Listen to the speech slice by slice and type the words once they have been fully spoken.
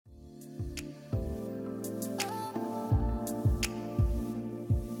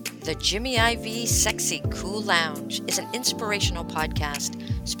The Jimmy IV Sexy Cool Lounge is an inspirational podcast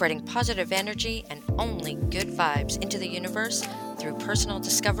spreading positive energy and only good vibes into the universe through personal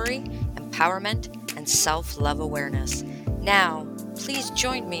discovery, empowerment, and self-love awareness. Now, please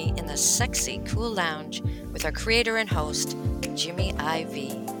join me in the Sexy Cool Lounge with our creator and host, Jimmy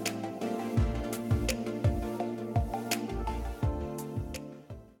IV.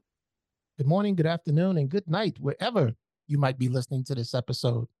 Good morning, good afternoon, and good night, wherever you might be listening to this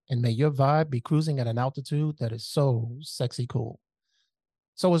episode. And may your vibe be cruising at an altitude that is so sexy cool.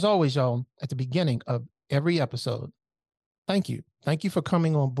 So as always, y'all, at the beginning of every episode, thank you. Thank you for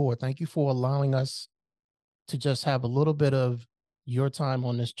coming on board. Thank you for allowing us to just have a little bit of your time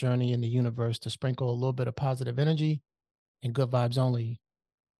on this journey in the universe to sprinkle a little bit of positive energy and good vibes only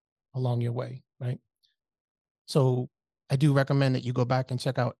along your way, right? So I do recommend that you go back and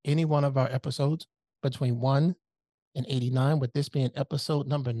check out any one of our episodes between 1 and 89, with this being episode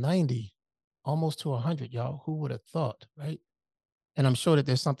number 90, almost to 100, y'all. Who would have thought, right? And I'm sure that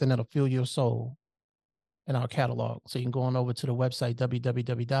there's something that'll fill your soul in our catalog. So you can go on over to the website,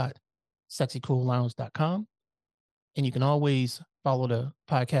 www.sexycoollounge.com. And you can always follow the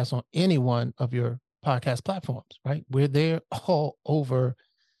podcast on any one of your podcast platforms, right? We're there all over.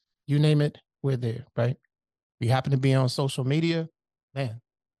 You name it, we're there, right? If you happen to be on social media, man,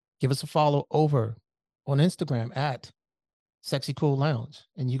 give us a follow over on Instagram at Sexy Cool Lounge.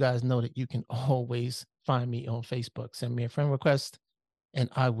 And you guys know that you can always find me on Facebook. Send me a friend request and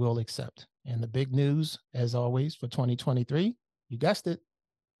I will accept. And the big news, as always, for 2023, you guessed it,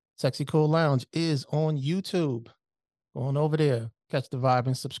 Sexy Cool Lounge is on YouTube. Go on over there, catch the vibe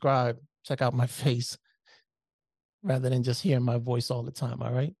and subscribe. Check out my face rather than just hearing my voice all the time,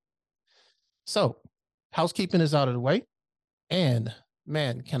 all right? So housekeeping is out of the way. And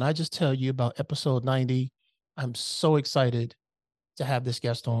man, can I just tell you about episode 90? I'm so excited to have this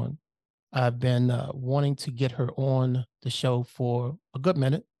guest on. I've been wanting to get her on the show for a good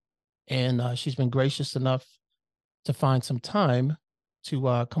minute, and she's been gracious enough to find some time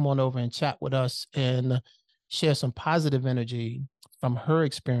to come on over and chat with us and share some positive energy from her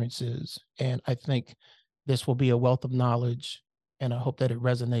experiences. And I think this will be a wealth of knowledge, and I hope that it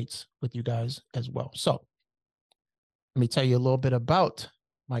resonates with you guys as well. So let me tell you a little bit about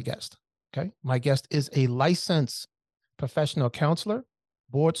my guest, okay? My guest is a licensed professional counselor,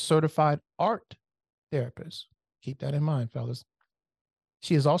 board-certified art therapist. Keep that in mind, fellas.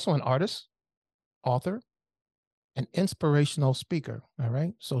 She is also an artist, author, an inspirational speaker, all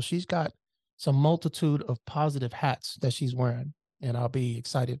right? So she's got some multitude of positive hats that she's wearing, and I'll be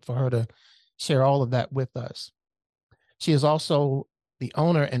excited for her to share all of that with us. She is also the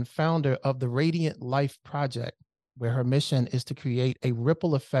owner and founder of the Radiant Life Project, where her mission is to create a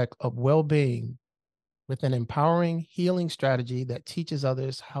ripple effect of well-being with an empowering healing strategy that teaches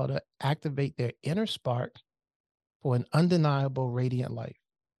others how to activate their inner spark for an undeniable radiant life.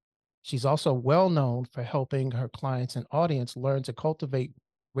 She's also well known for helping her clients and audience learn to cultivate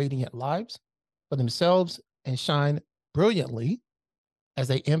radiant lives for themselves and shine brilliantly as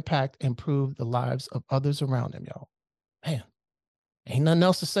they impact and improve the lives of others around them, y'all. Man, ain't nothing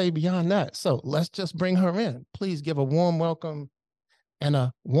else to say beyond that. So let's just bring her in. Please give a warm welcome and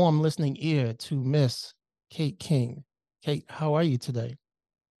a warm listening ear to Miss Kate King. Kate, how are you today?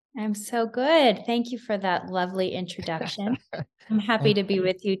 I'm so good. Thank you for that lovely introduction. I'm happy to be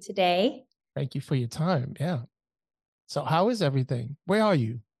with you today. Thank you for your time. Yeah. So how is everything? Where are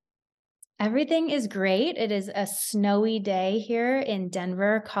you? Everything is great. It is a snowy day here in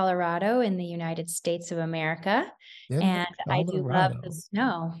Denver, Colorado, in the United States of America. Denver, I do love the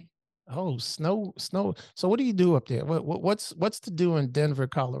snow. Oh, snow. So what do you do up there? What's to do in Denver,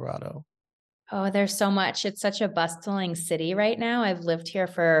 Colorado? Oh, there's so much. It's such a bustling city right now. I've lived here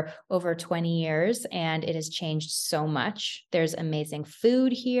for over 20 years and it has changed so much. There's amazing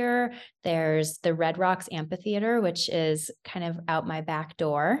food here. There's the Red Rocks Amphitheater, which is kind of out my back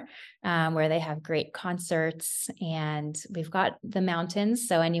door, where they have great concerts. And we've got the mountains.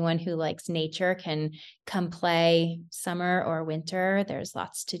 So anyone who likes nature can come play summer or winter. There's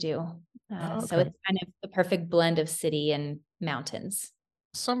lots to do. So it's kind of the perfect blend of city and mountains.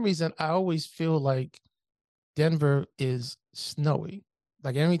 Some reason I always feel like Denver is snowy.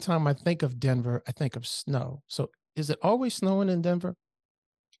 Like every time I think of Denver, I think of snow. So is it always snowing in Denver?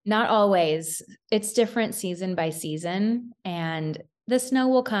 Not always. It's different season by season, and the snow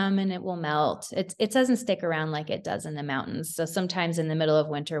will come and it will melt. It doesn't stick around like it does in the mountains. So sometimes in the middle of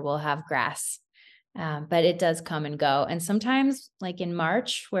winter, we'll have grass. But it does come and go. And sometimes, like in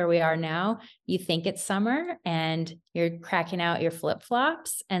March, where we are now, you think it's summer and you're cracking out your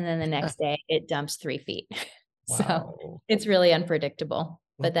flip-flops. And then the next day it dumps 3 feet. Wow. So it's really unpredictable.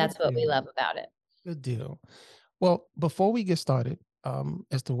 but good that's what we deal. love about it. Good deal. Well, before we get started,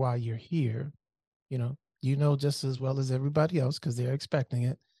 as to why you're here, you know just as well as everybody else because they're expecting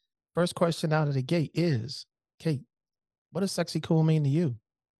it. First question out of the gate is, Kate, what does sexy cool mean to you?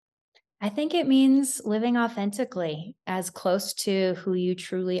 I think it means living authentically, as close to who you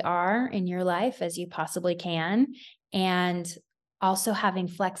truly are in your life as you possibly can, and also having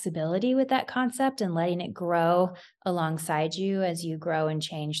flexibility with that concept and letting it grow alongside you as you grow and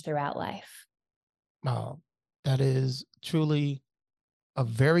change throughout life. Wow, that is truly a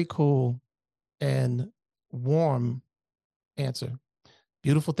very cool and warm answer.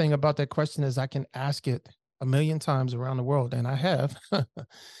 Beautiful thing about that question is I can ask it a million times around the world, and I have,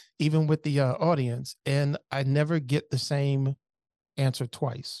 even with the audience, and I never get the same answer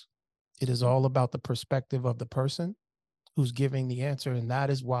twice. It is all about the perspective of the person who's giving the answer, and that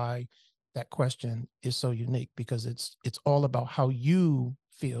is why that question is so unique, because it's all about how you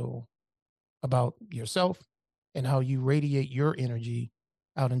feel about yourself and how you radiate your energy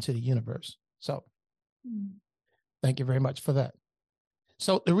out into the universe. So thank you very much for that.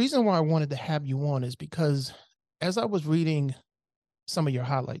 So the reason why I wanted to have you on is because as I was reading some of your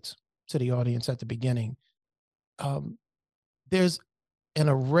highlights to the audience at the beginning, there's an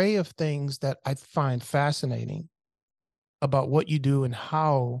array of things that I find fascinating about what you do and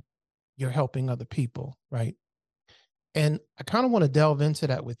how you're helping other people, right? And I kind of want to delve into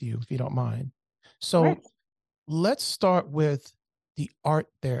that with you, if you don't mind. So Sure. let's start with the art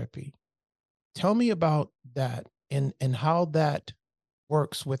therapy. Tell me about that and how that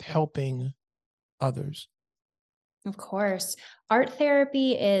works with helping others. Of course. Art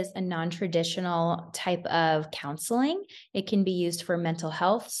therapy is a non-traditional type of counseling. It can be used for mental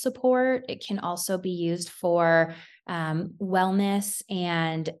health support. It can also be used for wellness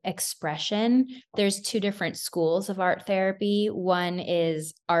and expression. There's two different schools of art therapy. One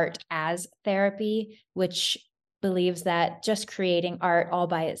is art as therapy, which believes that just creating art all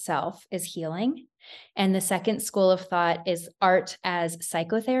by itself is healing. And the second school of thought is art as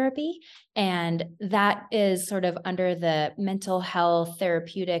psychotherapy. And that is sort of under the mental health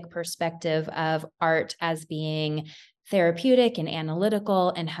therapeutic perspective of art as being therapeutic and analytical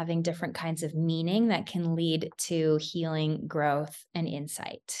and having different kinds of meaning that can lead to healing, growth, and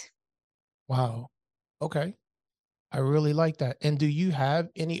insight. Wow. Okay. I really like that. And do you have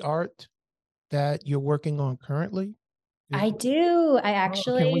any art that you're working on currently? I do.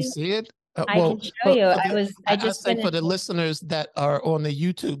 Can we see it? I can show you. I I just say for finished. the listeners that are on the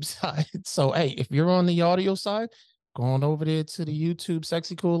YouTube side. So, hey, if you're on the audio side, go on over there to the YouTube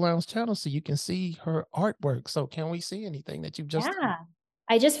Sexy Cool Lounge channel so you can see her artwork. So, can we see anything that you've just done? Yeah.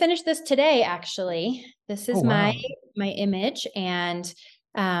 I just finished this today, actually. This Oh, is wow. my image, and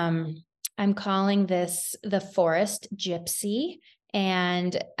I'm calling this the Forest Gypsy.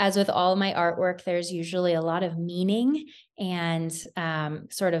 And as with all my artwork, there's usually a lot of meaning and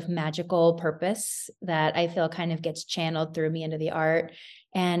sort of magical purpose that I feel kind of gets channeled through me into the art.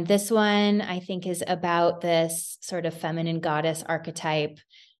 And this one, I think, is about this sort of feminine goddess archetype,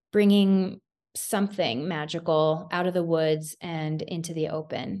 bringing something magical out of the woods and into the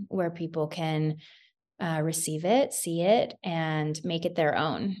open where people can receive it, see it, and make it their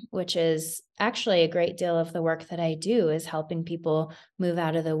own, which is actually a great deal of the work that I do, is helping people move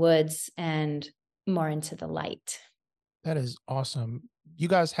out of the woods and more into the light. That is awesome. You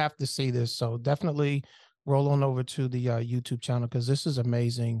guys have to see this. So, definitely roll on over to the YouTube channel because this is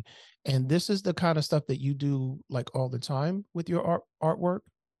amazing. And this is the kind of stuff that you do like all the time with your artwork.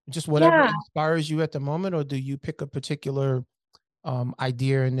 Just whatever Yeah, inspires you at the moment, or do you pick a particular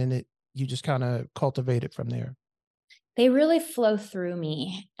idea and then you just kind of cultivate it from there? they really flow through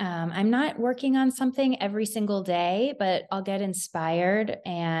me. I'm not working on something every single day, but I'll get inspired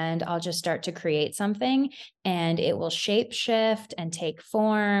and I'll just start to create something, and it will shape shift and take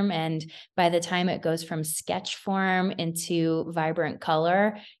form. And by the time it goes from sketch form into vibrant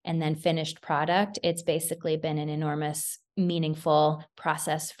color and then finished product, it's basically been an enormous, meaningful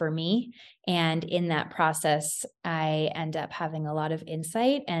process for me. And in that process, I end up having a lot of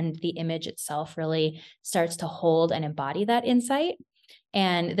insight, and the image itself really starts to hold and embody that insight.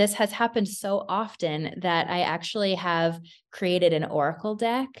 And this has happened so often that I actually have created an oracle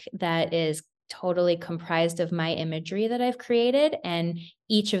deck that is totally comprised of my imagery that I've created. And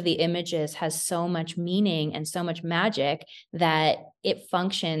each of the images has so much meaning and so much magic that it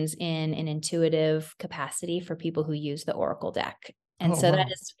functions in an intuitive capacity for people who use the oracle deck. And Oh, so wow.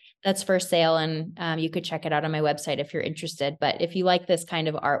 that's for sale, and you could check it out on my website if you're interested. But if you like this kind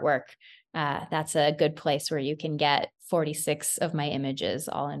of artwork, that's a good place where you can get 46 of my images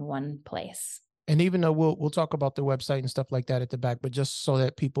all in one place. And even though we'll talk about the website and stuff like that at the back, but just so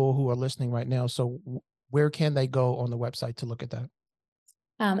that people who are listening right now, so where can they go on the website to look at that?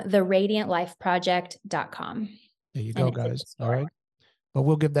 TheRadiantLifeProject.com. There you And go, it's in the guys. All store. right. But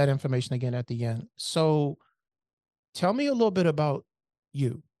we'll give that information again at the end. So tell me a little bit about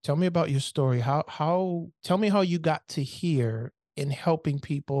you. Tell me about your story. Tell me how you got to here in helping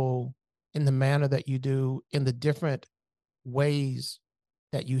people in the manner that you do, in the different ways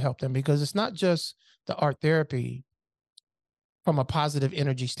that you help them, because it's not just the art therapy from a positive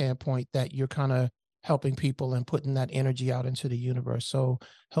energy standpoint that you're kind of helping people and putting that energy out into the universe. So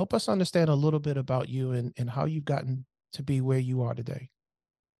help us understand a little bit about you and how you've gotten to be where you are today.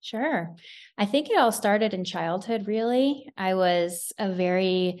 Sure. I think it all started in childhood, really. I was a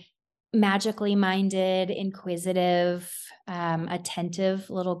very magically minded, inquisitive, attentive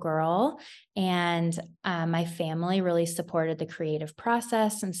little girl. And my family really supported the creative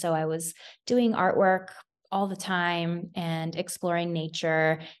process. And so I was doing artwork all the time and exploring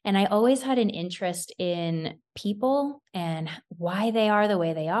nature. And I always had an interest in people and why they are the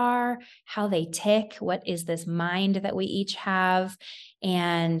way they are, how they tick, what is this mind that we each have,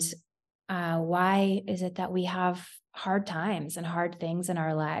 and why is it that we have hard times and hard things in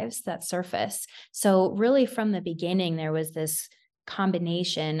our lives that surface. So really from the beginning, there was this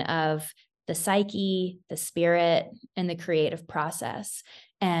combination of the psyche, the spirit, and the creative process.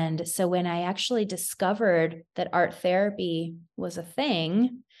 And so when I actually discovered that art therapy was a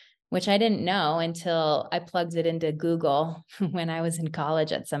thing, which I didn't know until I plugged it into Google when I was in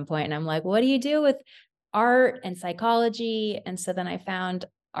college at some point. And I'm like, what do you do with art and psychology? And so then I found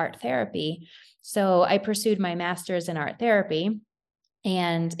art therapy. So I pursued my master's in art therapy,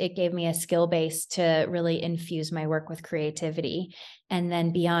 and it gave me a skill base to really infuse my work with creativity. And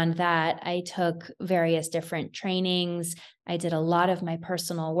then beyond that, I took various different trainings. I did a lot of my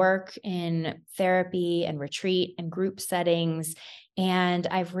personal work in therapy and retreat and group settings. And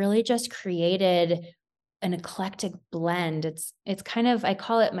I've really just created an eclectic blend. It's kind of, I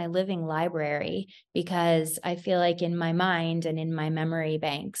call it my living library, because I feel like in my mind and in my memory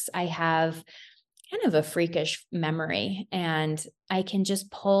banks, I have kind of a freakish memory, and I can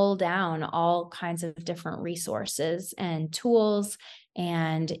just pull down all kinds of different resources and tools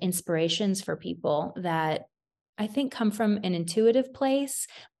and inspirations for people that I think come from an intuitive place,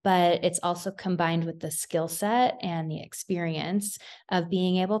 but it's also combined with the skill set and the experience of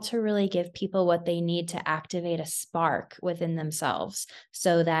being able to really give people what they need to activate a spark within themselves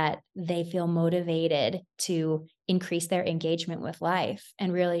so that they feel motivated to increase their engagement with life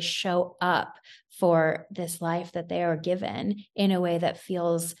and really show up for this life that they are given in a way that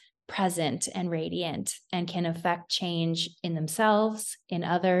feels present and radiant and can affect change in themselves, in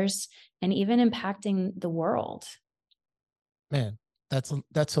others, and even impacting the world. Man, that's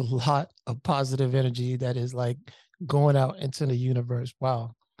a lot of positive energy that is like going out into the universe.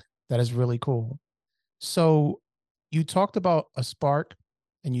 Wow, that is really cool. So you talked about a spark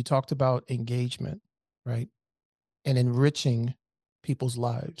and you talked about engagement, right? And enriching people's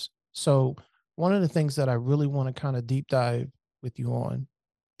lives. So one of the things that I really want to kind of deep dive with you on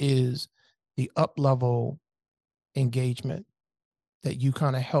is the up level engagement that you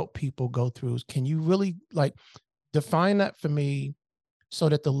kind of help people go through. Can you really like define that for me so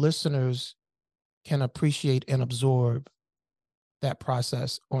that the listeners can appreciate and absorb that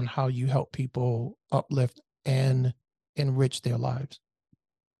process on how you help people uplift and enrich their lives?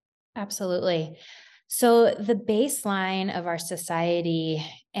 Absolutely. So the baseline of our society,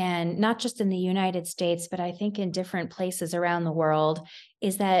 and not just in the United States, but I think in different places around the world,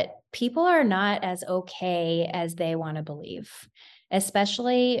 is that people are not as okay as they want to believe,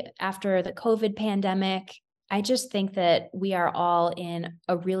 especially after the COVID pandemic. I just think that we are all in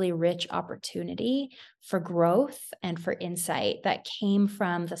a really rich opportunity for growth and for insight that came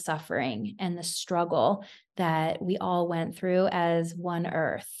from the suffering and the struggle that we all went through as one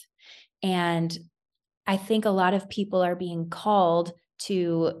earth. And I think a lot of people are being called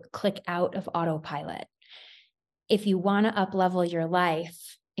to click out of autopilot. If you want to up-level your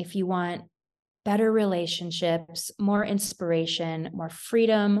life, if you want better relationships, more inspiration, more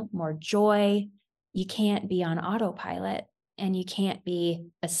freedom, more joy, you can't be on autopilot and you can't be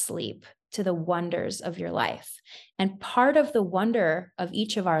asleep to the wonders of your life. And part of the wonder of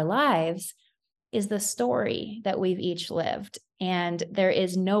each of our lives is the story that we've each lived. And there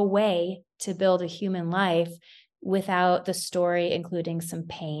is no way to build a human life without the story including some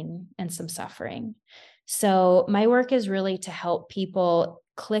pain and some suffering. So my work is really to help people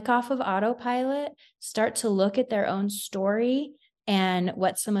click off of autopilot, start to look at their own story, and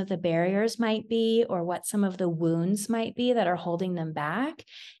what some of the barriers might be, or what some of the wounds might be that are holding them back,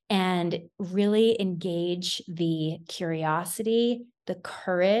 and really engage the curiosity, the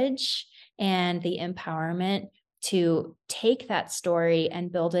courage, and the empowerment to take that story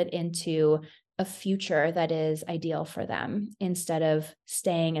and build it into a future that is ideal for them, instead of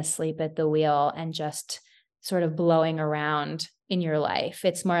staying asleep at the wheel and just sort of blowing around in your life.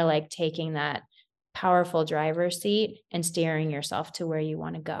 It's more like taking that powerful driver's seat and steering yourself to where you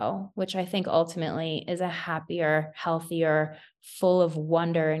want to go, which I think ultimately is a happier, healthier, full of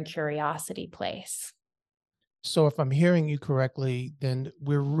wonder and curiosity place. So if I'm hearing you correctly, then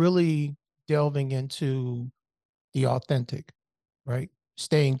we're really delving into the authentic, right?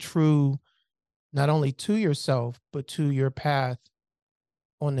 Staying true, not only to yourself, but to your path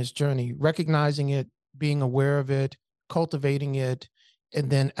on this journey, recognizing it, being aware of it, cultivating it, and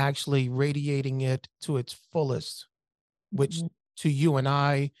then actually radiating it to its fullest, which Mhm. to you and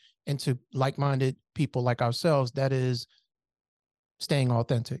I, and to like-minded people like ourselves, that is staying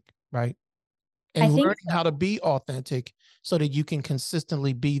authentic, right? I And think learning how to be authentic so that you can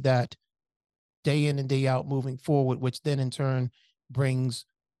consistently be that day in and day out moving forward, which then in turn brings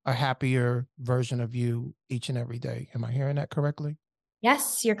a happier version of you each and every day. Am I hearing that correctly?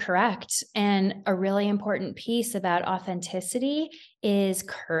 Yes, you're correct. And a really important piece about authenticity is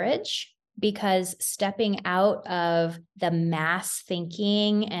courage, because stepping out of the mass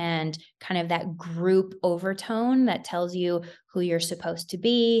thinking and kind of that group overtone that tells you who you're supposed to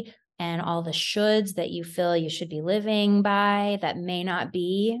be, and all the shoulds that you feel you should be living by that may not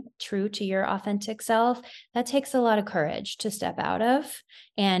be true to your authentic self, that takes a lot of courage to step out of.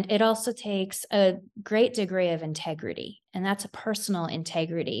 And it also takes a great degree of integrity. And that's a personal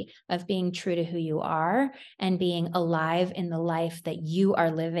integrity of being true to who you are and being alive in the life that you are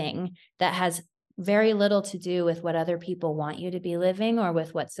living, that has very little to do with what other people want you to be living or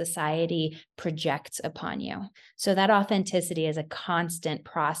with what society projects upon you. So that authenticity is a constant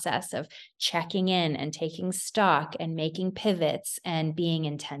process of checking in and taking stock and making pivots and being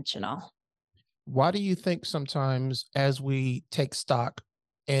intentional. Why do you think sometimes as we take stock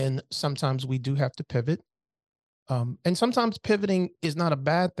and sometimes we do have to pivot, and sometimes pivoting is not a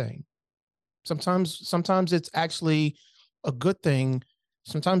bad thing. Sometimes it's actually a good thing.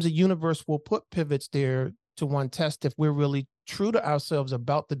 Sometimes the universe will put pivots there to one test if we're really true to ourselves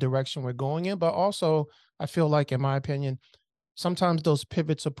about the direction we're going in. But also, I feel like, in my opinion, sometimes those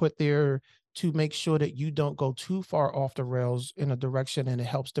pivots are put there to make sure that you don't go too far off the rails in a direction, and it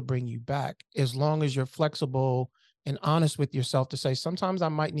helps to bring you back as long as you're flexible and honest with yourself to say, sometimes I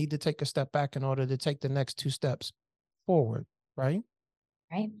might need to take a step back in order to take the next two steps forward, right?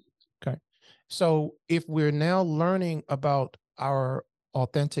 Right. Okay. So if we're now learning about our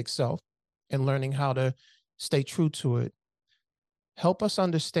authentic self and learning how to stay true to it, help us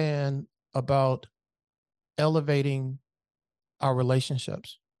understand about elevating our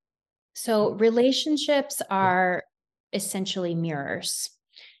relationships. So relationships are essentially mirrors.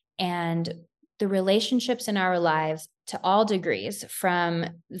 And the relationships in our lives, to all degrees, from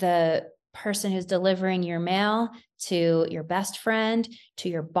the person who's delivering your mail to your best friend, to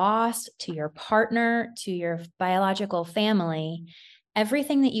your boss, to your partner, to your biological family,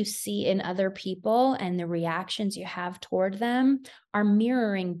 everything that you see in other people and the reactions you have toward them are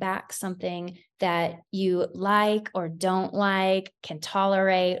mirroring back something that you like or don't like, can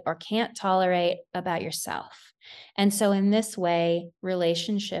tolerate or can't tolerate about yourself. And so, in this way,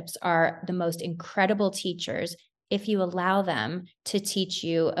 relationships are the most incredible teachers if you allow them to teach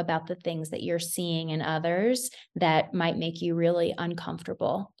you about the things that you're seeing in others that might make you really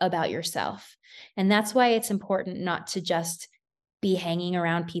uncomfortable about yourself. And that's why it's important not to just be hanging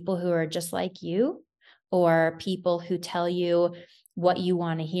around people who are just like you, or people who tell you what you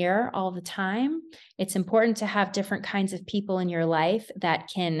want to hear all the time. It's important to have different kinds of people in your life that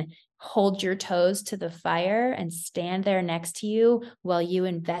can hold your toes to the fire and stand there next to you while you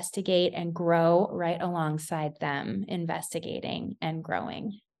investigate and grow right alongside them, investigating and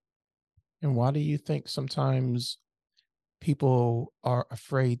growing. And why do you think sometimes people are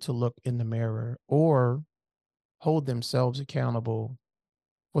afraid to look in the mirror or hold themselves accountable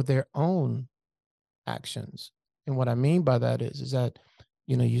for their own actions? And what I mean by that is that,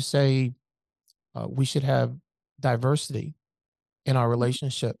 you say we should have diversity in our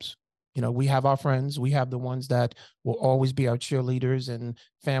relationships. We have our friends, we have the ones that will always be our cheerleaders and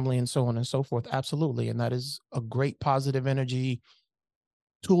family and so on and so forth. Absolutely. And that is a great positive energy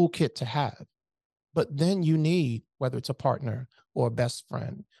toolkit to have. But then you need, whether it's a partner or a best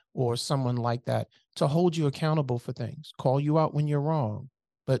friend or someone like that, to hold you accountable for things, call you out when you're wrong,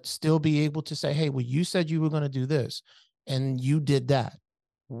 but still be able to say, hey, well, you said you were going to do this. and you did that.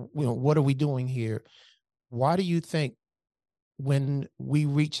 What are we doing here? Why do you think when we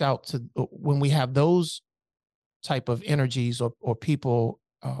reach out to, when we have those type of energies or people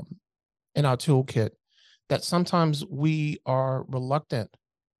in our toolkit, that sometimes we are reluctant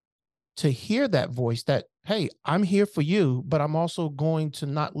to hear that voice that, hey, I'm here for you, but I'm also going to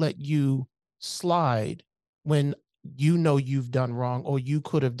not let you slide when you know you've done wrong, or you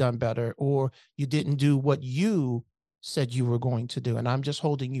could have done better, or you didn't do what you said you were going to do. And I'm just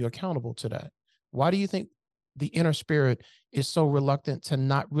holding you accountable to that. Why do you think the inner spirit is so reluctant to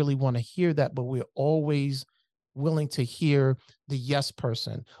not really want to hear that, but we're always willing to hear the yes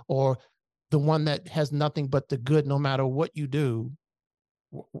person, or the one that has nothing but the good no matter what you do?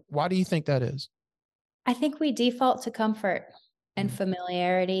 Why do you think that is? I think we default to comfort and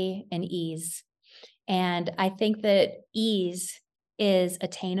familiarity and ease. And I think that ease is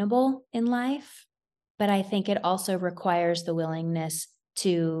attainable in life, but I think it also requires the willingness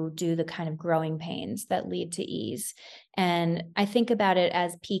to do the kind of growing pains that lead to ease. And I think about it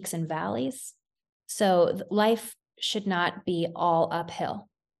as peaks and valleys. So life should not be all uphill,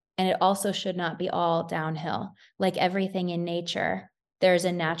 and it also should not be all downhill. Like everything in nature, there's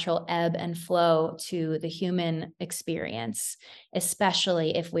a natural ebb and flow to the human experience,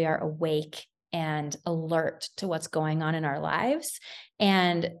 especially if we are awake and alert to what's going on in our lives.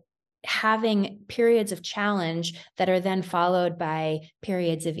 And having periods of challenge that are then followed by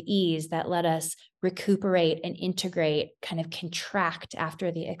periods of ease that let us recuperate and integrate, kind of contract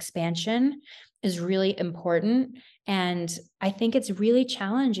after the expansion, is really important. And I think it's really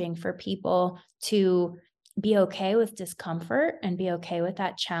challenging for people to be okay with discomfort and be okay with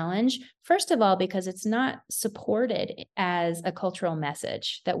that challenge. First of all, because it's not supported as a cultural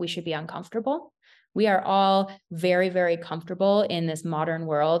message that we should be uncomfortable. We are all very, very comfortable in this modern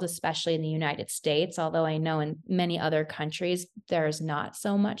world, especially in the United States, although I know in many other countries, there's not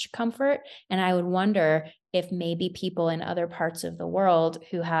so much comfort. And I would wonder if maybe people in other parts of the world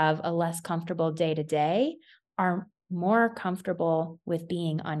who have a less comfortable day to day are more comfortable with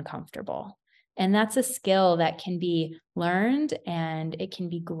being uncomfortable. And that's a skill that can be learned and it can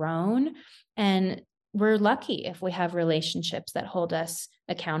be grown. And we're lucky if we have relationships that hold us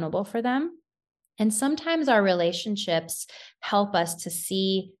accountable for them. And sometimes our relationships help us to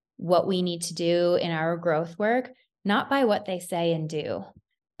see what we need to do in our growth work, not by what they say and do,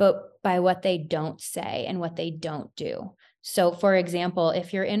 but by what they don't say and what they don't do. So, for example,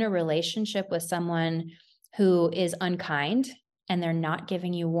 if you're in a relationship with someone who is unkind and they're not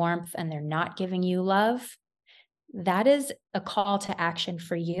giving you warmth and they're not giving you love, that is a call to action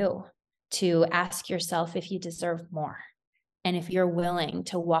for you to ask yourself if you deserve more. And if you're willing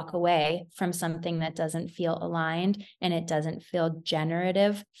to walk away from something that doesn't feel aligned and it doesn't feel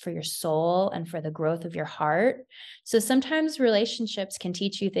generative for your soul and for the growth of your heart. So sometimes relationships can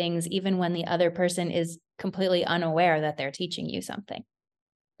teach you things even when the other person is completely unaware that they're teaching you something.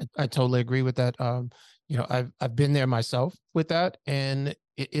 I totally agree with that. I've been there myself with that, and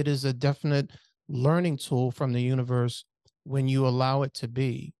it is a definite learning tool from the universe when you allow it to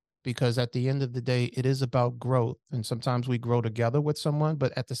be. Because at the end of the day, it is about growth. And sometimes we grow together with someone,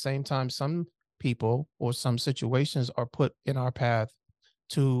 but at the same time, some people or some situations are put in our path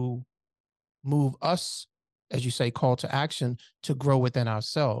to move us, as you say, call to action, to grow within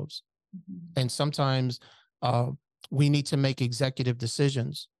ourselves. Mm-hmm. And sometimes we need to make executive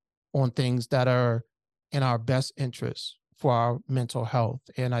decisions on things that are in our best interest for our mental health.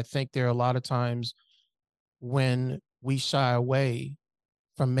 And I think there are a lot of times when we shy away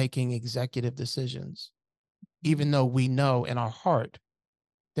from making executive decisions, even though we know in our heart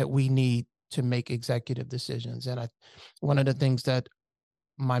that we need to make executive decisions. And one of the things that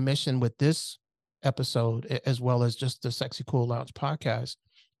my mission with this episode, as well as just the Sexy Cool Lounge podcast,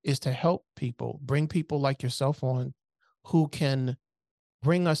 is to help people, bring people like yourself on who can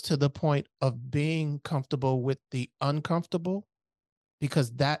bring us to the point of being comfortable with the uncomfortable, because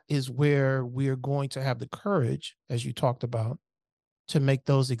that is where we're going to have the courage, as you talked about, to make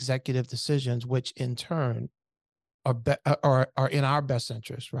those executive decisions, which in turn are in our best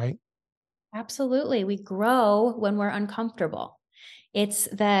interest, right? Absolutely. We grow when we're uncomfortable. It's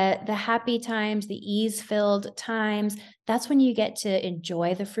the happy times, the ease-filled times. That's when you get to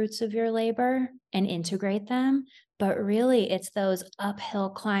enjoy the fruits of your labor and integrate them. But really, it's those uphill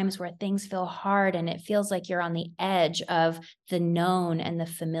climbs where things feel hard and it feels like you're on the edge of the known and the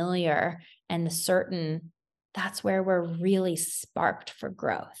familiar and the certain. That's where we're really sparked for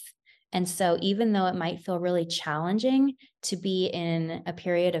growth. And so even though it might feel really challenging to be in a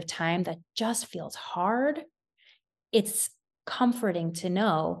period of time that just feels hard, it's comforting to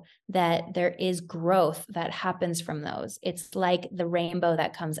know that there is growth that happens from those. It's like the rainbow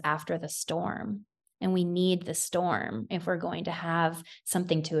that comes after the storm. And we need the storm if we're going to have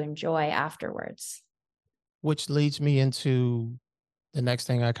something to enjoy afterwards. Which leads me into the next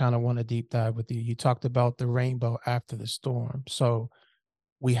thing I kind of want to deep dive with you. You talked about the rainbow after the storm. So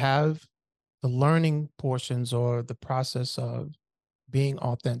we have the learning portions or the process of being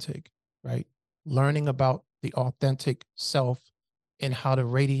authentic, right? Learning about the authentic self and how to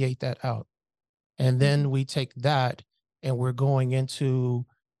radiate that out. And then we take that and we're going into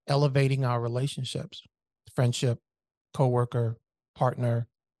elevating our relationships, friendship, coworker, partner,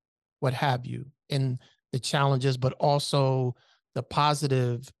 what have you, and the challenges, but also the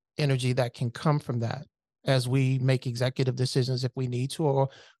positive energy that can come from that as we make executive decisions if we need to,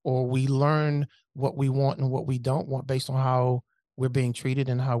 or we learn what we want and what we don't want based on how we're being treated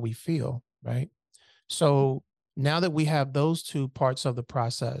and how we feel, right? So now that we have those two parts of the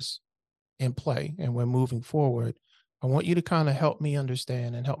process in play and we're moving forward, I want you to kind of help me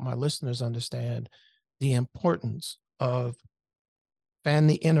understand and help my listeners understand the importance of fan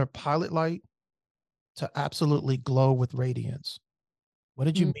the inner pilot light to absolutely glow with radiance. What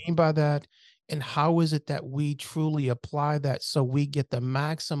did you mean by that? And how is it that we truly apply that so we get the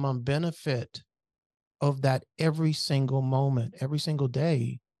maximum benefit of that every single moment, every single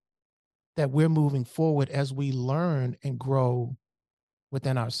day that we're moving forward as we learn and grow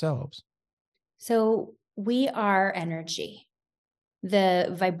within ourselves? So we are energy.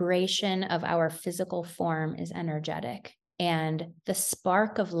 The vibration of our physical form is energetic. And the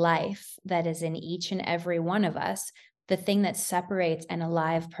spark of life that is in each and every one of us, the thing that separates an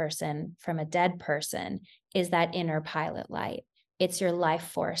alive person from a dead person, is that inner pilot light. It's your life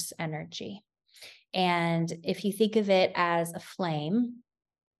force energy. And if you think of it as a flame,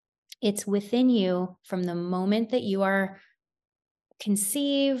 it's within you from the moment that you are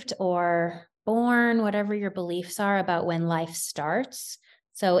conceived or born, whatever your beliefs are about when life starts.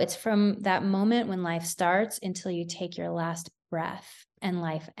 So it's from that moment when life starts until you take your last breath and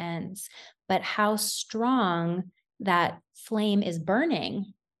life ends. But how strong that flame is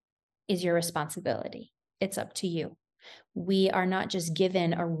burning is your responsibility. It's up to you. We are not just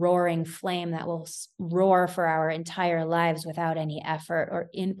given a roaring flame that will roar for our entire lives without any effort or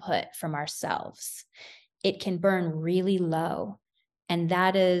input from ourselves. It can burn really low. And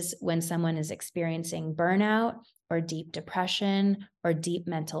that is when someone is experiencing burnout or deep depression or deep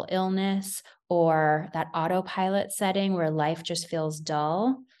mental illness or that autopilot setting where life just feels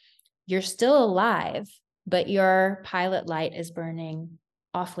dull. You're still alive, but your pilot light is burning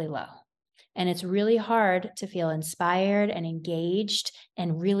awfully low. And it's really hard to feel inspired and engaged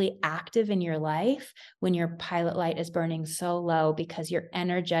and really active in your life when your pilot light is burning so low, because your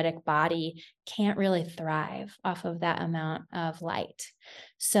energetic body can't really thrive off of that amount of light.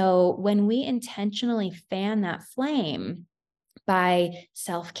 So when we intentionally fan that flame by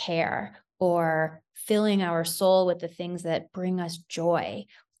self-care or filling our soul with the things that bring us joy,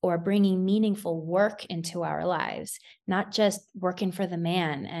 or bringing meaningful work into our lives, not just working for the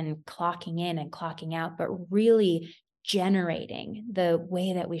man and clocking in and clocking out, but really generating the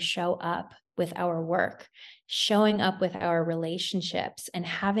way that we show up with our work, showing up with our relationships and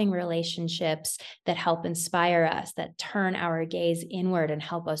having relationships that help inspire us, that turn our gaze inward and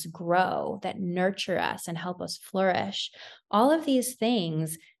help us grow, that nurture us and help us flourish. All of these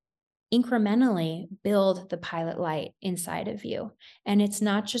things incrementally build the pilot light inside of you. And it's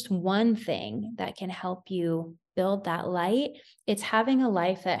not just one thing that can help you build that light. It's having a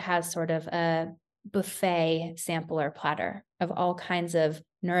life that has sort of a buffet sampler platter of all kinds of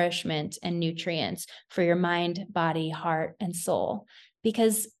nourishment and nutrients for your mind, body, heart, and soul.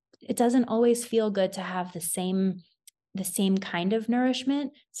 Because it doesn't always feel good to have the same kind of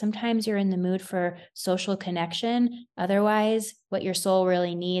nourishment. Sometimes you're in the mood for social connection. Otherwise, what your soul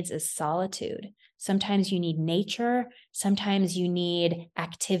really needs is solitude. Sometimes you need nature. Sometimes you need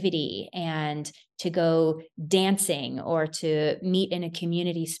activity and to go dancing or to meet in a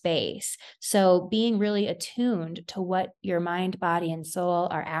community space. So being really attuned to what your mind, body, and soul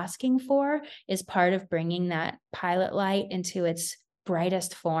are asking for is part of bringing that pilot light into its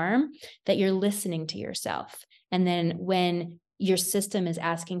brightest form, that you're listening to yourself. And then when your system is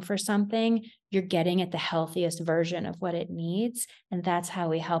asking for something, you're getting it the healthiest version of what it needs. And that's how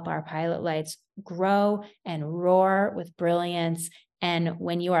we help our pilot lights grow and roar with brilliance. And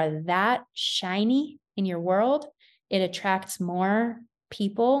when you are that shiny in your world, it attracts more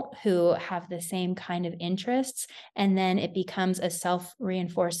people who have the same kind of interests. And then it becomes a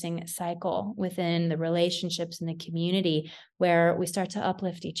self-reinforcing cycle within the relationships in the community where we start to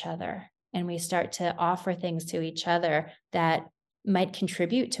uplift each other and we start to offer things to each other that might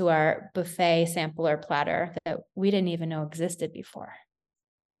contribute to our buffet sampler platter that we didn't even know existed before.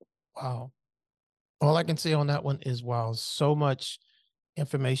 Wow. All I can say on that one is, wow, so much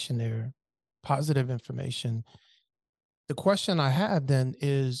information there, positive information. The question I have then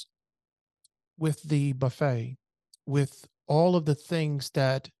is, with the buffet, with all of the things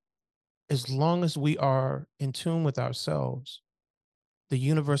that, as long as we are in tune with ourselves, the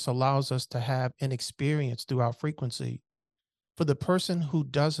universe allows us to have an experience through our frequency. For the person who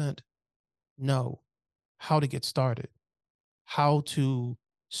doesn't know how to get started, how to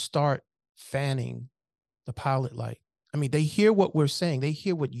start fanning the pilot light. I mean, they hear what we're saying, they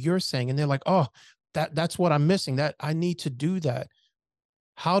hear what you're saying, and they're like, oh, that's what I'm missing. That I need to do that.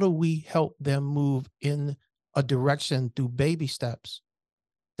 How do we help them move in a direction through baby steps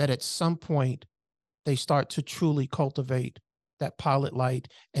that at some point they start to truly cultivate that pilot light,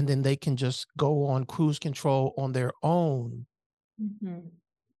 and then they can just go on cruise control on their own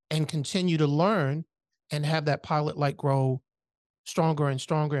and continue to learn and have that pilot light grow stronger and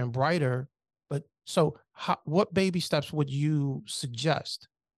stronger and brighter. But so what baby steps would you suggest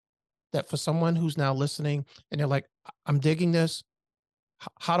that for someone who's now listening and they're like, I'm digging this,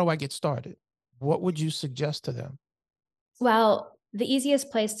 how do I get started? What would you suggest to them? Well, the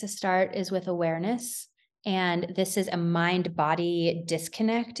easiest place to start is with awareness. And this is a mind-body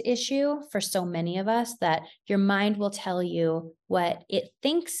disconnect issue for so many of us, that your mind will tell you what it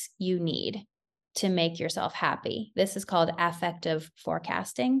thinks you need to make yourself happy. This is called affective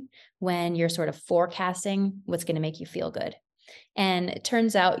forecasting, when you're sort of forecasting what's going to make you feel good. And it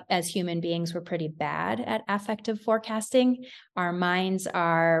turns out, as human beings, we're pretty bad at affective forecasting. Our minds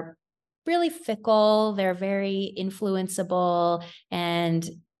are really fickle. They're very influenceable. And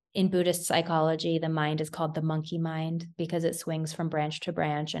in Buddhist psychology, the mind is called the monkey mind because it swings from branch to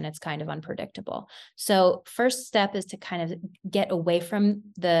branch and it's kind of unpredictable. So first step is to kind of get away from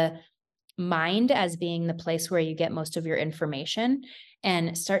the mind as being the place where you get most of your information,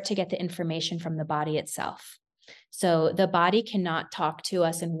 and start to get the information from the body itself. So the body cannot talk to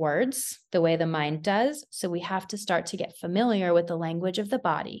us in words the way the mind does. So we have to start to get familiar with the language of the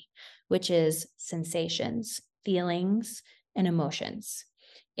body, which is sensations, feelings, and emotions.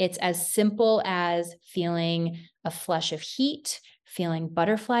 It's as simple as feeling a flush of heat, feeling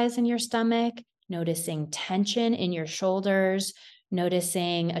butterflies in your stomach, noticing tension in your shoulders,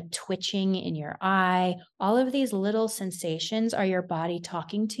 noticing a twitching in your eye. All of these little sensations are your body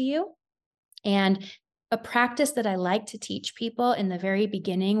talking to you. And a practice that I like to teach people in the very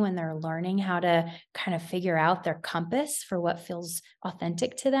beginning, when they're learning how to kind of figure out their compass for what feels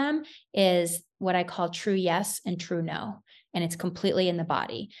authentic to them, is what I call true yes and true no. And it's completely in the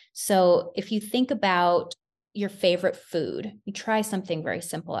body. So if you think about your favorite food, you try something very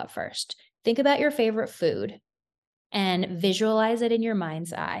simple at first. Think about your favorite food and visualize it in your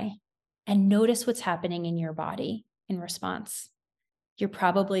mind's eye, and notice what's happening in your body in response. You're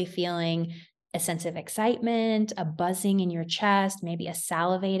probably feeling a sense of excitement, a buzzing in your chest, maybe a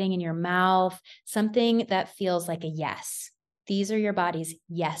salivating in your mouth, something that feels like a yes. These are your body's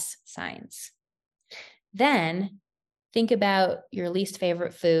yes signs. Then think about your least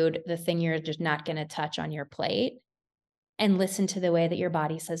favorite food, the thing you're just not going to touch on your plate, and listen to the way that your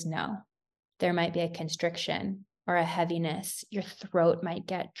body says no. There might be a constriction or a heaviness. Your throat might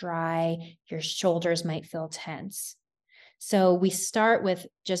get dry. Your shoulders might feel tense. So we start with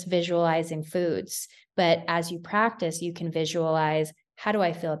just visualizing foods, but as you practice, you can visualize, how do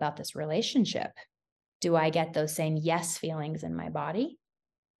I feel about this relationship? Do I get those same yes feelings in my body?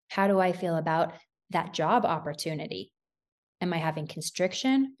 How do I feel about that job opportunity? Am I having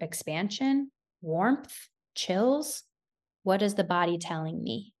constriction, expansion, warmth, chills? What is the body telling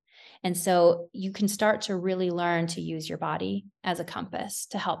me? And so you can start to really learn to use your body as a compass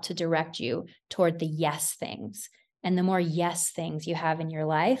to help to direct you toward the yes things. And the more yes things you have in your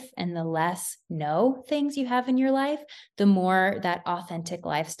life and the less no things you have in your life, the more that authentic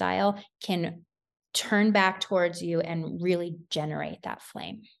lifestyle can turn back towards you and really generate that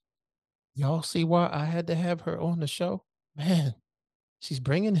flame. Y'all see why I had to have her on the show? Man, she's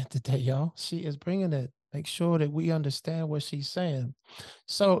bringing it today, y'all. She is bringing it. Make sure that we understand what she's saying.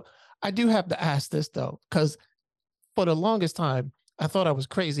 So I do have to ask this, though, because for the longest time, I thought I was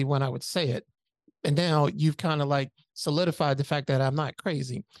crazy when I would say it. And now you've kind of like solidified the fact that I'm not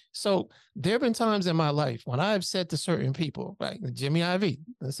crazy. So there have been times in my life when I've said to certain people, like Jimmy Ivey,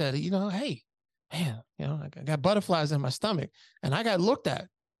 I said, hey, man, I got butterflies in my stomach, and I got looked at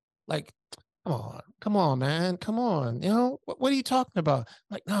like, come on, man, come on. What are you talking about?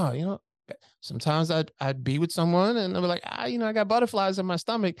 Like, no, sometimes I'd be with someone and I'd be like, I got butterflies in my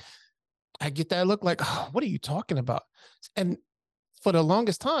stomach. I get that look like, oh, what are you talking about? And for the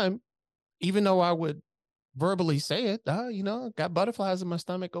longest time, even though I would verbally say it, got butterflies in my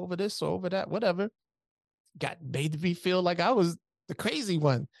stomach over this or over that, whatever, made me feel like I was the crazy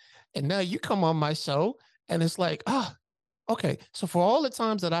one. And now you come on my show and it's like, okay. So for all the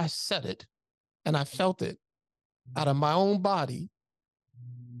times that I said it and I felt it out of my own body,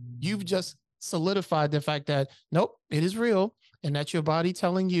 you've just solidified the fact that, nope, it is real. And that's your body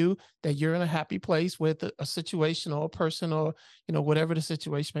telling you that you're in a happy place with a situation or a person or, whatever the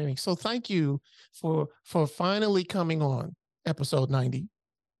situation may be. So thank you for finally coming on episode 90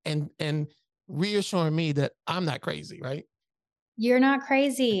 and reassuring me that I'm not crazy, right? You're not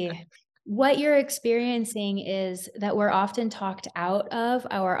crazy. What you're experiencing is that we're often talked out of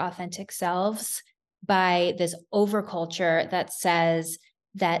our authentic selves by this overculture that says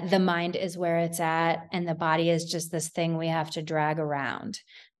that the mind is where it's at and the body is just this thing we have to drag around.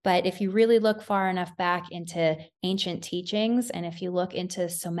 But if you really look far enough back into ancient teachings, and if you look into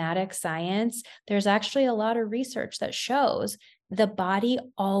somatic science, there's actually a lot of research that shows the body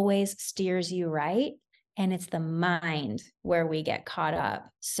always steers you right. And it's the mind where we get caught up.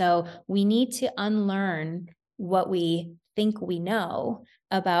 So we need to unlearn what we think we know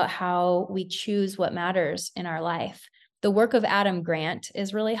about how we choose what matters in our life. The work of Adam Grant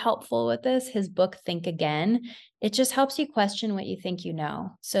is really helpful with this. His book, Think Again, it just helps you question what you think you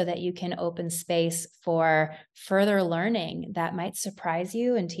know so that you can open space for further learning that might surprise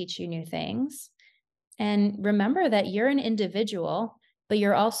you and teach you new things. And remember that you're an individual, but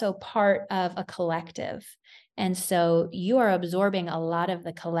you're also part of a collective. And so you are absorbing a lot of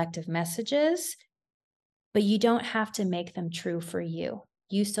the collective messages, but you don't have to make them true for you.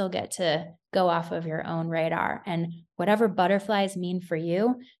 You still get to go off of your own radar. And whatever butterflies mean for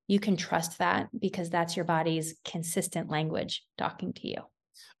you, you can trust that because that's your body's consistent language talking to you.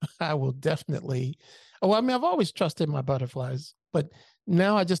 I will definitely. I've always trusted my butterflies, but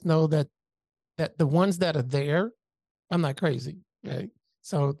now I just know that the ones that are there, I'm not crazy, right?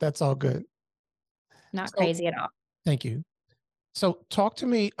 So that's all good. Not crazy at all. Thank you. So talk to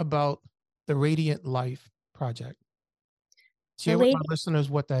me about the Radiant Life Project. Share with my listeners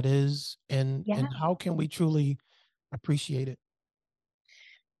what that is and how can we truly appreciate it.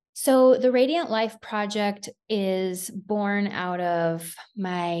 So the Radiant Life Project is born out of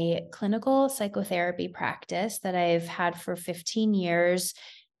my clinical psychotherapy practice that I've had for 15 years.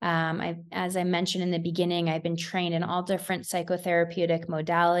 As I mentioned in the beginning, I've been trained in all different psychotherapeutic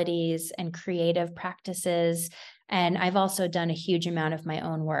modalities and creative practices. And I've also done a huge amount of my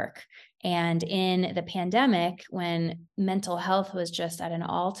own work. And in the pandemic, when mental health was just at an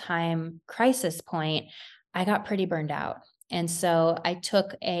all-time crisis point, I got pretty burned out. And so I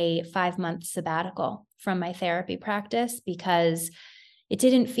took a 5-month sabbatical from my therapy practice because it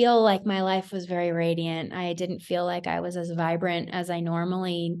didn't feel like my life was very radiant. I didn't feel like I was as vibrant as I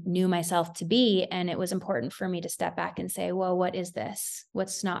normally knew myself to be. And it was important for me to step back and say, well, what is this?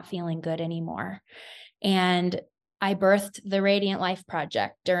 What's not feeling good anymore? And I birthed the Radiant Life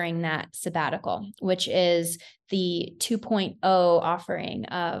Project during that sabbatical, which is the 2.0 offering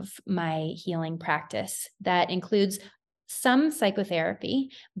of my healing practice that includes some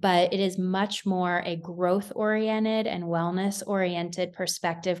psychotherapy, but it is much more a growth-oriented and wellness-oriented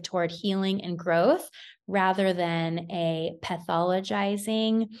perspective toward healing and growth rather than a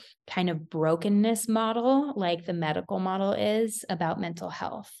pathologizing kind of brokenness model like the medical model is about mental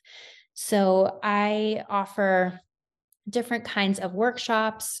health. So I offer different kinds of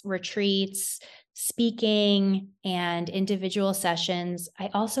workshops, retreats, speaking, and individual sessions. I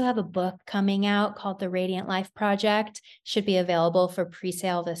also have a book coming out called The Radiant Life Project. Should be available for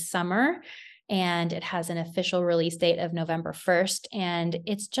pre-sale this summer. And it has an official release date of November 1st. And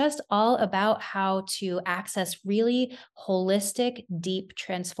it's just all about how to access really holistic, deep,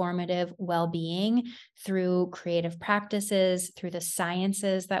 transformative well-being through creative practices, through the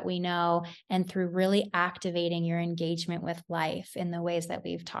sciences that we know, and through really activating your engagement with life in the ways that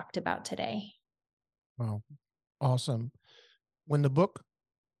we've talked about today. Wow. Awesome. When the book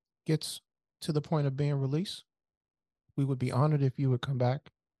gets to the point of being released, we would be honored if you would come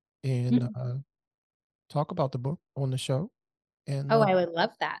back and talk about the book on the show. And I would love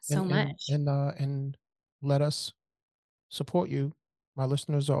that so much. And let us support you. My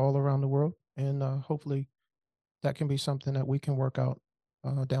listeners are all around the world, and hopefully that can be something that we can work out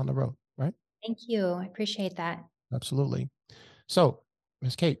down the road, right? Thank you. I appreciate that. Absolutely. So,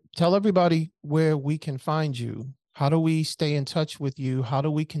 Ms. Kate, tell everybody where we can find you. How do we stay in touch with you? How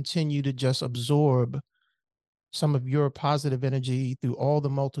do we continue to just absorb some of your positive energy through all the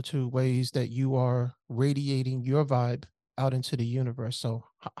multitude ways that you are radiating your vibe out into the universe. So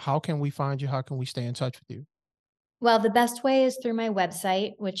how can we find you? How can we stay in touch with you? Well, the best way is through my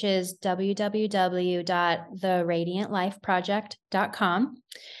website, which is www.theradiantlifeproject.com.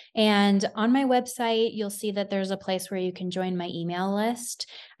 And on my website, you'll see that there's a place where you can join my email list.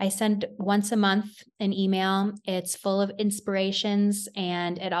 I send once a month an email. It's full of inspirations,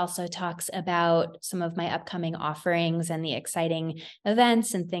 and it also talks about some of my upcoming offerings and the exciting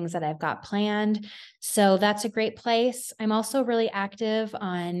events and things that I've got planned. So that's a great place. I'm also really active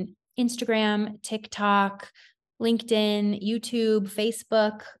on Instagram, TikTok, LinkedIn, YouTube,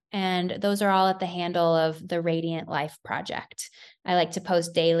 Facebook, and those are all at the handle of the Radiant Life Project. I like to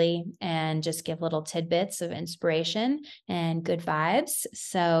post daily and just give little tidbits of inspiration and good vibes.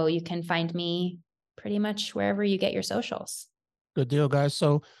 So you can find me pretty much wherever you get your socials. Good deal, guys.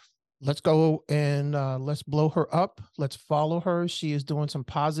 So let's go and let's blow her up. Let's follow her. She is doing some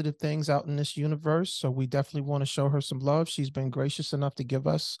positive things out in this universe. So we definitely want to show her some love. She's been gracious enough to give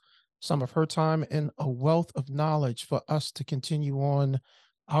us some of her time and a wealth of knowledge for us to continue on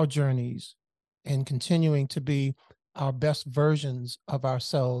our journeys and continuing to be our best versions of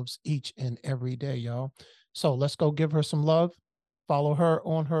ourselves each and every day, y'all. So let's go give her some love. Follow her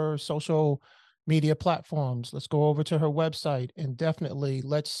on her social media platforms. Let's go over to her website, and definitely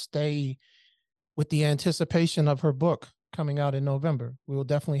let's stay with the anticipation of her book coming out in November. We will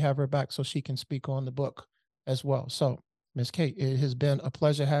definitely have her back so she can speak on the book as well. So Ms. Kate, it has been a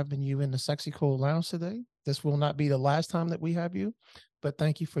pleasure having you in the Sexy Cool Lounge today. This will not be the last time that we have you, but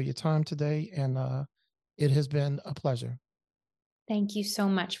thank you for your time today. And it has been a pleasure. Thank you so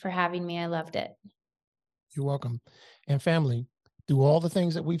much for having me. I loved it. You're welcome. And family, through all the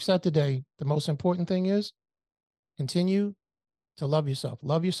things that we've said today, the most important thing is continue to love yourself.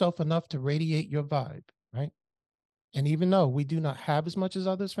 Love yourself enough to radiate your vibe, right? And even though we do not have as much as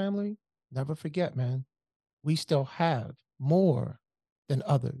others, family, never forget, man, we still have more than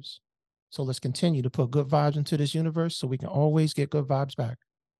others. So let's continue to put good vibes into this universe so we can always get good vibes back.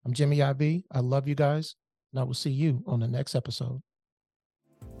 I'm Jimmy IV. I love you guys, and I will see you on the next episode.